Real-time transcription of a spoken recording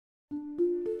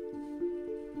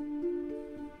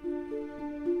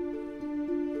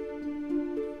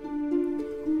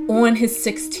On his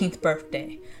 16th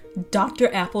birthday, Dr.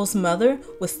 Apple's mother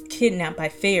was kidnapped by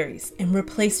fairies and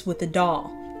replaced with a doll.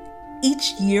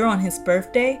 Each year on his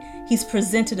birthday, he's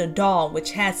presented a doll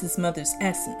which has his mother's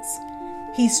essence.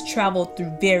 He's traveled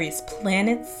through various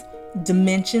planets,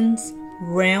 dimensions,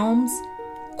 realms,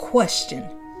 questioned,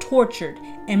 tortured,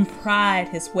 and pried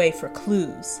his way for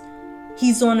clues.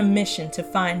 He's on a mission to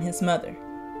find his mother.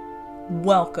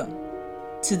 Welcome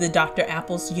to the Dr.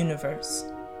 Apple's universe.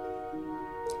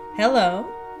 Hello,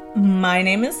 my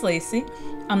name is Lacey.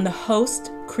 I'm the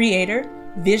host, creator,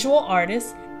 visual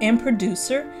artist, and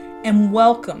producer, and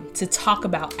welcome to Talk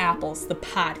About Apples, the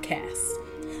podcast.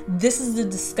 This is the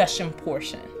discussion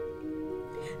portion.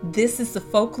 This is the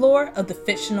folklore of the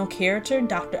fictional character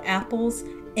Dr. Apples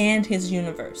and his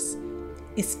universe.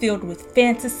 It's filled with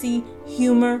fantasy,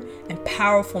 humor, and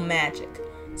powerful magic.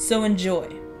 So enjoy.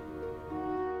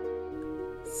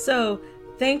 So,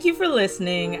 thank you for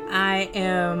listening. I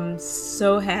am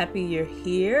so happy you're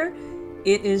here.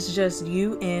 It is just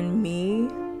you and me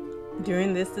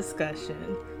during this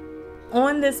discussion.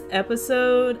 On this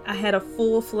episode, I had a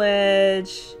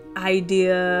full-fledged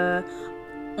idea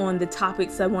on the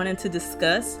topics I wanted to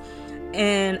discuss.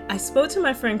 And I spoke to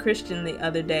my friend Christian the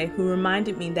other day, who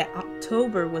reminded me that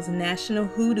October was National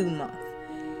Hoodoo Month.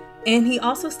 And he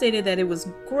also stated that it was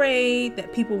great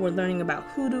that people were learning about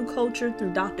hoodoo culture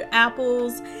through Dr.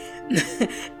 Apples.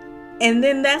 And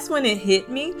then that's when it hit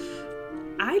me.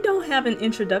 I don't have an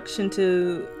introduction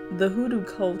to the hoodoo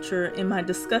culture in my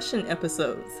discussion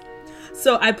episodes.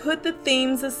 So I put the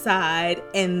themes aside,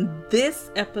 and this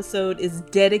episode is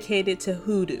dedicated to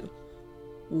hoodoo.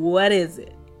 What is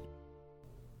it?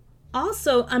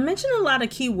 Also, I mentioned a lot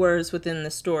of key words within the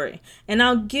story, and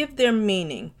I'll give their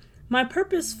meaning. My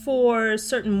purpose for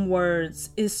certain words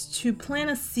is to plant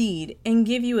a seed and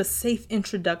give you a safe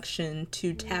introduction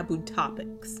to taboo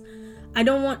topics. I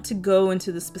don't want to go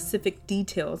into the specific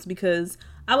details because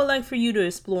I would like for you to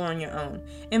explore on your own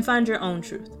and find your own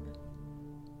truth.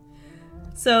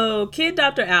 So, Kid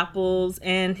Dr. Apples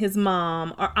and his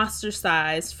mom are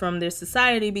ostracized from their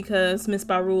society because Miss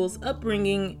Barul's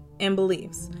upbringing and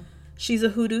beliefs. She's a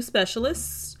hoodoo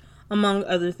specialist, among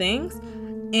other things,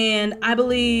 and I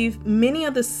believe many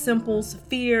of the simples'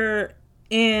 fear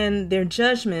and their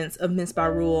judgments of Miss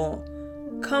Barul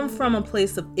come from a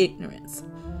place of ignorance.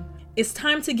 It's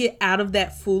time to get out of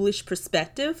that foolish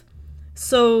perspective,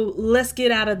 so let's get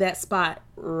out of that spot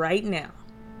right now.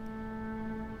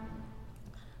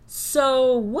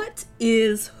 So, what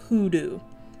is hoodoo?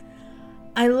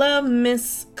 I love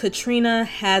Miss Katrina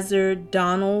Hazard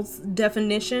Donald's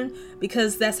definition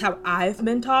because that's how I've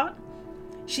been taught.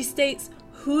 She states,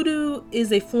 hoodoo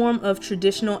is a form of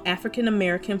traditional African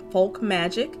American folk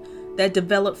magic that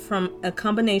developed from a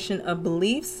combination of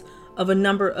beliefs of a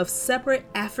number of separate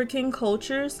African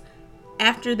cultures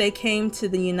after they came to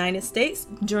the United States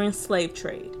during slave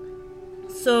trade.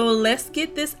 So let's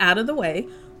get this out of the way.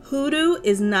 Hoodoo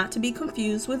is not to be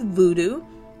confused with voodoo.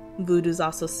 Voodoo is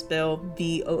also spelled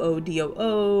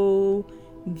VOODOO,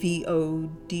 VODOUN,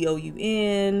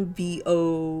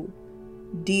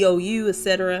 VODOU,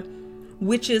 etc.,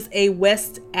 which is a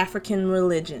West African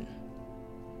religion.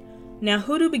 Now,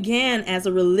 hoodoo began as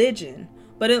a religion,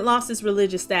 but it lost its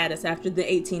religious status after the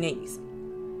 1880s.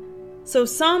 So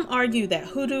some argue that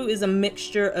hoodoo is a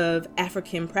mixture of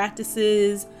African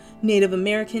practices, Native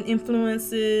American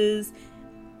influences,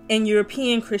 and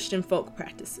European Christian folk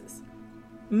practices.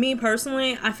 Me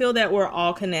personally, I feel that we're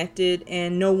all connected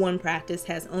and no one practice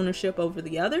has ownership over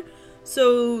the other,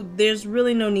 so there's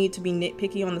really no need to be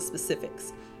nitpicky on the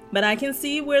specifics. But I can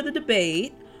see where the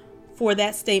debate for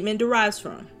that statement derives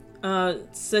from,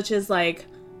 such as like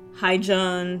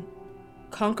Hijun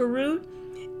Conqueror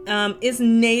is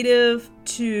native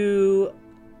to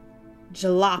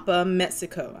Jalapa,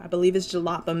 Mexico. I believe it's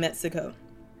Jalapa, Mexico.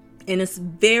 And it's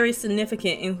very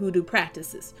significant in hoodoo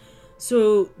practices.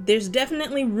 So there's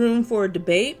definitely room for a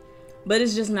debate, but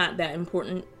it's just not that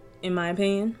important in my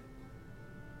opinion.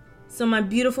 So my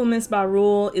beautiful Miss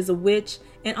Barul is a witch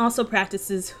and also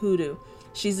practices hoodoo.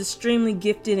 She's extremely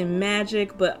gifted in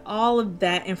magic, but all of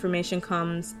that information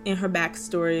comes in her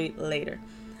backstory later.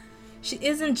 She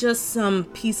isn't just some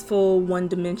peaceful,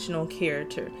 one-dimensional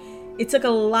character. It took a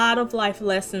lot of life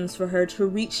lessons for her to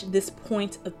reach this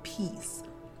point of peace.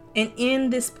 And in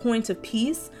this point of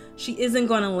peace, she isn't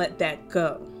going to let that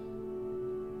go.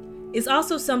 It's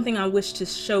also something I wish to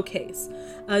showcase.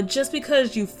 Just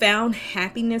because you found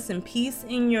happiness and peace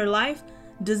in your life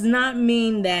does not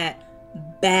mean that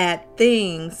bad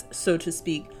things, so to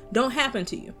speak, don't happen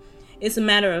to you. It's a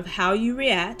matter of how you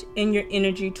react and your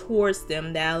energy towards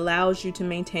them that allows you to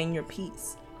maintain your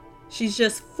peace. She's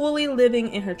just fully living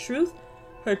in her truth.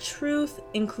 Her truth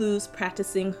includes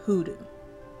practicing hoodoo.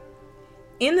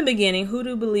 In the beginning,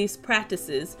 hoodoo beliefs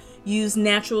practices use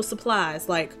natural supplies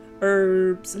like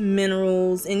herbs,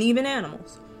 minerals, and even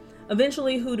animals.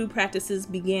 Eventually, hoodoo practices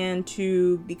began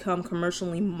to become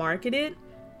commercially marketed,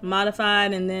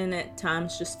 modified, and then at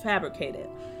times just fabricated.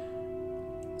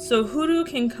 So hoodoo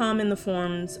can come in the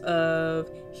forms of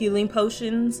healing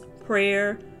potions,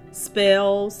 prayer,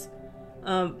 spells.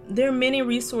 There are many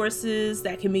resources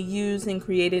that can be used and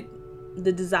created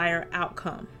the desired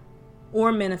outcome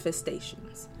or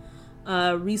manifestations.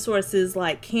 Resources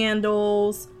like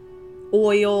candles,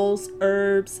 oils,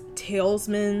 herbs,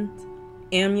 talismans,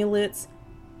 amulets,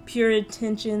 pure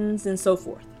intentions, and so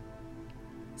forth.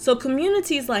 So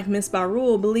communities like Misbah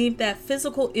Rule believe that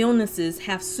physical illnesses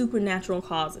have supernatural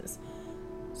causes.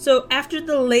 So after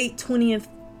the late 20th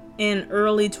and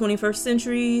early 21st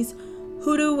centuries,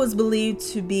 hoodoo was believed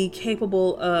to be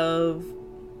capable of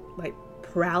like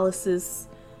paralysis,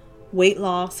 weight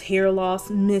loss, hair loss,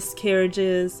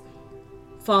 miscarriages,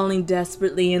 falling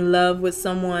desperately in love with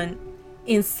someone,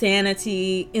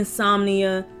 insanity,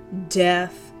 insomnia,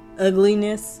 death,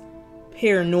 ugliness,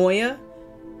 paranoia,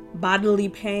 bodily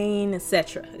pain,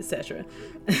 etc., etc.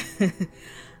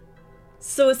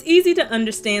 So it's easy to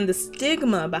understand the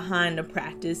stigma behind the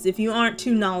practice if you aren't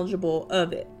too knowledgeable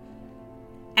of it.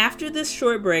 After this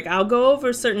short break, I'll go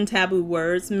over certain taboo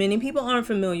words many people aren't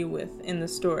familiar with in the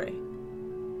story.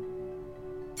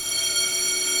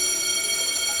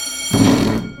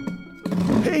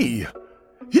 Hey,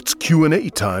 it's Q&A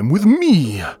time with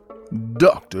me,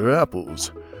 Dr.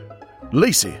 Apples.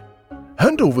 Lacey,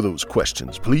 hand over those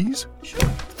questions, please. Sure.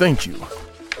 Thank you.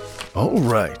 All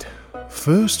right,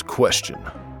 first question.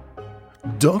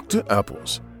 Dr.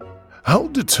 Apples, how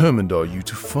determined are you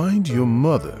to find your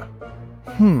mother?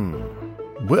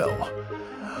 Well,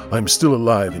 I'm still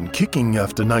alive and kicking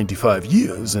after 95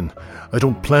 years, and I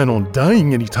don't plan on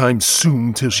dying anytime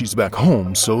soon till she's back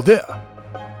home, so there.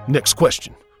 Next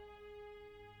question.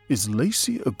 Is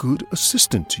Lacey a good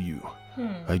assistant to you?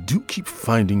 I do keep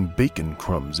finding bacon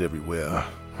crumbs everywhere.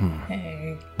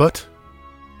 Hey. But,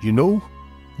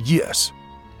 yes.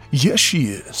 Yes, she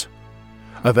is.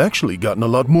 I've actually gotten a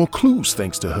lot more clues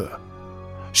thanks to her.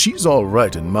 She's all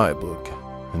right in my book,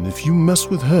 and if you mess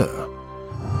with her,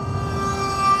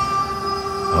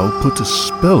 I'll put a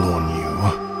spell on you.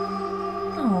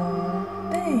 Oh,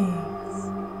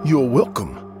 thanks. You're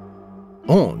welcome.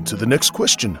 On to the next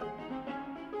question.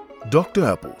 Dr.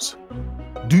 Apples,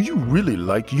 do you really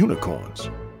like unicorns?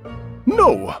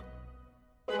 No!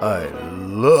 I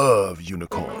love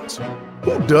unicorns.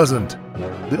 Who doesn't?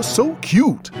 They're so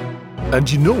cute. And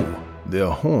their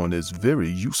horn is very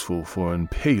useful for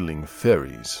impaling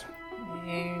fairies.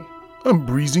 I'm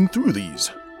breezing through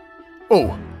these.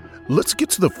 Oh, let's get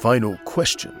to the final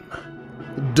question.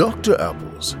 Dr.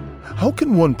 Apples, how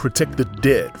can one protect the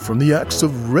dead from the acts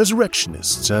of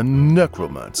resurrectionists and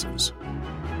necromancers?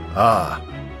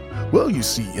 Well, you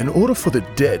see, in order for the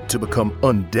dead to become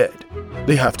undead,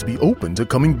 they have to be open to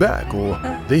coming back, or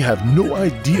they have no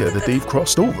idea that they've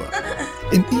crossed over.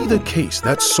 In either case,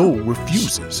 that soul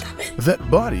refuses. That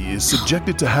body is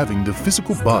subjected to having the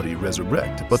physical body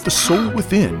resurrect, but the soul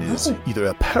within is either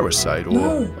a parasite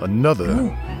or another.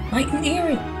 Light and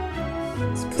airy.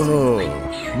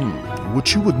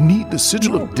 Which you would need the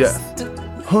sigil of death,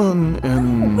 hun,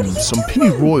 and some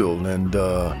pennyroyal, and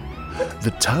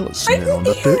the talisman on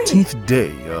the 13th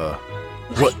day.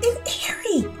 What? Light and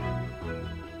airy.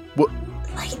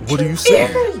 What are you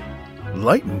saying?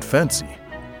 Light and fancy.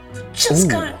 Just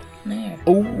got there.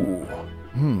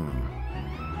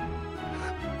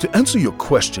 To answer your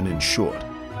question in short,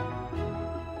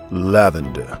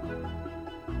 lavender.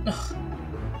 Ugh.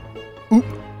 Oop.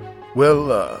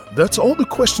 Well, that's all the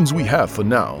questions we have for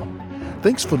now.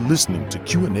 Thanks for listening to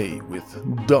Q&A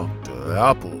with Dr.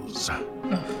 Apples.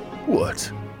 Ugh.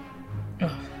 What?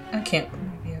 Ugh. I can't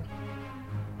believe you.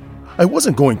 I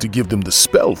wasn't going to give them the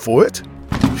spell for it.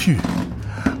 Phew.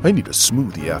 I need a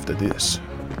smoothie after this.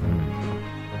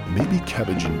 Maybe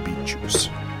cabbage and beet juice.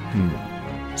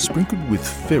 Sprinkled with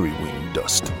fairy wing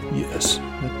dust. Yes,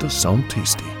 that does sound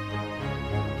tasty.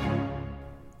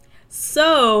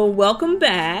 So, welcome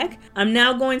back. I'm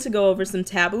now going to go over some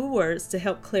taboo words to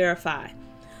help clarify.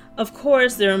 Of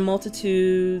course, there are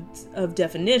multitudes of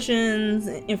definitions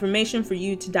and information for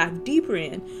you to dive deeper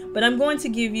in, but I'm going to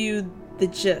give you the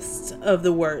gist of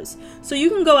the words so you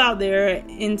can go out there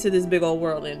into this big old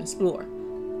world and explore.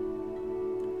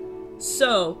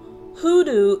 So,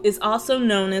 hoodoo is also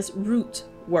known as root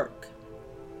work.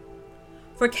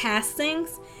 For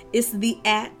castings, it's the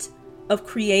act of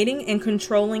creating and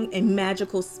controlling a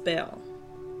magical spell.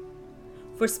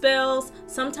 For spells,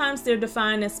 sometimes they're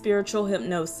defined as spiritual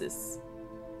hypnosis.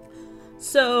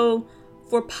 So,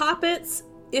 for poppets,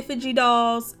 effigy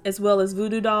dolls, as well as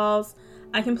voodoo dolls,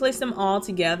 I can place them all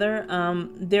together.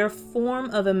 They're a form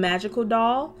of a magical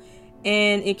doll,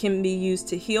 and it can be used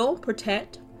to heal,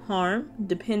 protect, harm,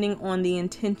 depending on the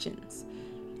intentions.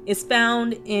 It's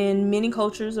found in many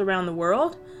cultures around the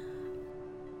world.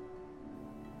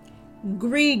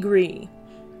 Gree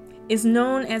is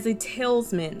known as a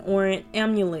talisman or an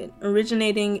amulet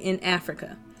originating in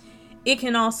Africa. It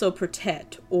can also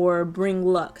protect or bring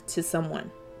luck to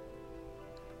someone.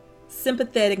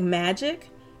 Sympathetic magic.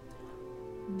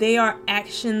 They are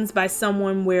actions by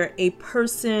someone where a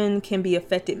person can be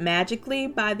affected magically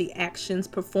by the actions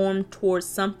performed towards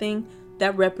something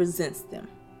that represents them.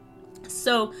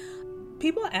 So,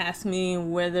 people ask me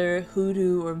whether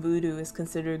hoodoo or voodoo is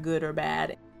considered good or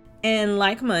bad. And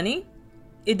like money,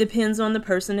 it depends on the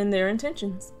person and their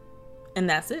intentions. And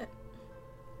that's it.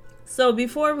 So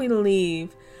before we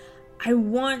leave, I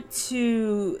want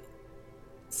to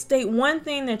state one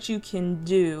thing that you can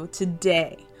do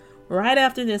today, right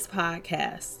after this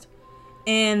podcast.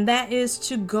 And that is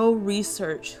to go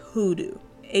research hoodoo.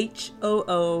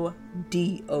 Hoodoo.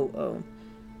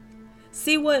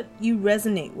 See what you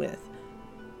resonate with.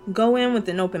 Go in with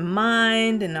an open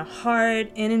mind and a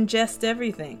heart and ingest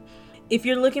everything. If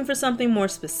you're looking for something more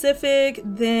specific,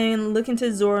 then look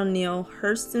into Zora Neale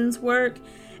Hurston's work,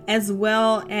 as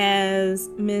well as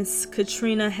Miss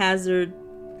Katrina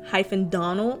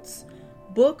Hazard-Donald's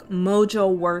book,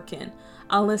 Mojo Workin'.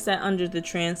 I'll list that under the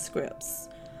transcripts.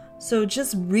 So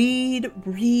just read,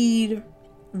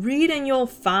 and you'll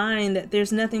find that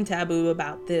there's nothing taboo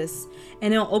about this,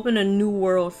 and it'll open a new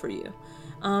world for you.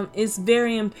 It's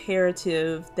very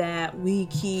imperative that we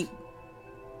keep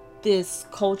this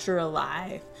culture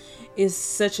alive. Is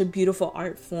such a beautiful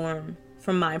art form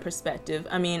from my perspective.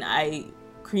 I mean, I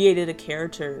created a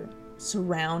character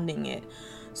surrounding it.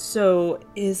 So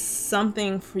it's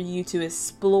something for you to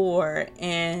explore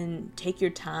and take your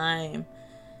time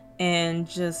and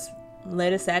just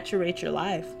let it saturate your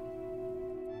life.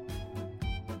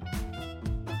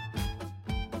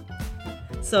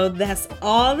 So that's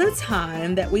all the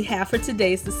time that we have for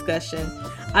today's discussion.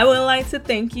 I would like to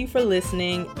thank you for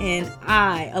listening, and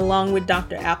I, along with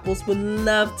Dr. Apples, would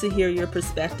love to hear your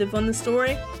perspective on the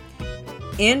story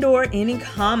and or any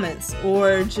comments,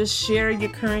 or just share your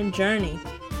current journey.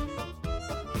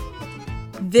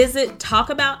 Visit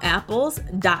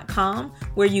talkaboutapples.com,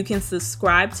 where you can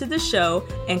subscribe to the show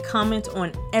and comment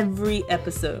on every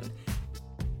episode.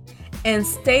 And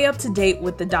stay up to date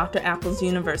with the Dr. Apples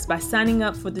universe by signing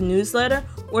up for the newsletter,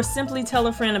 or simply tell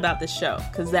a friend about the show,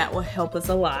 because that will help us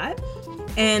a lot.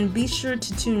 And be sure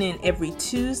to tune in every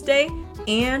Tuesday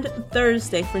and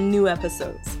Thursday for new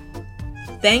episodes.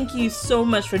 Thank you so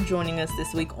much for joining us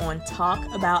this week on Talk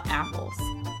About Apples.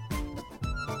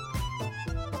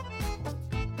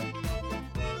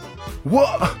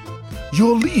 What?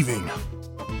 You're leaving?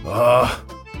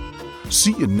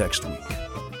 See you next week.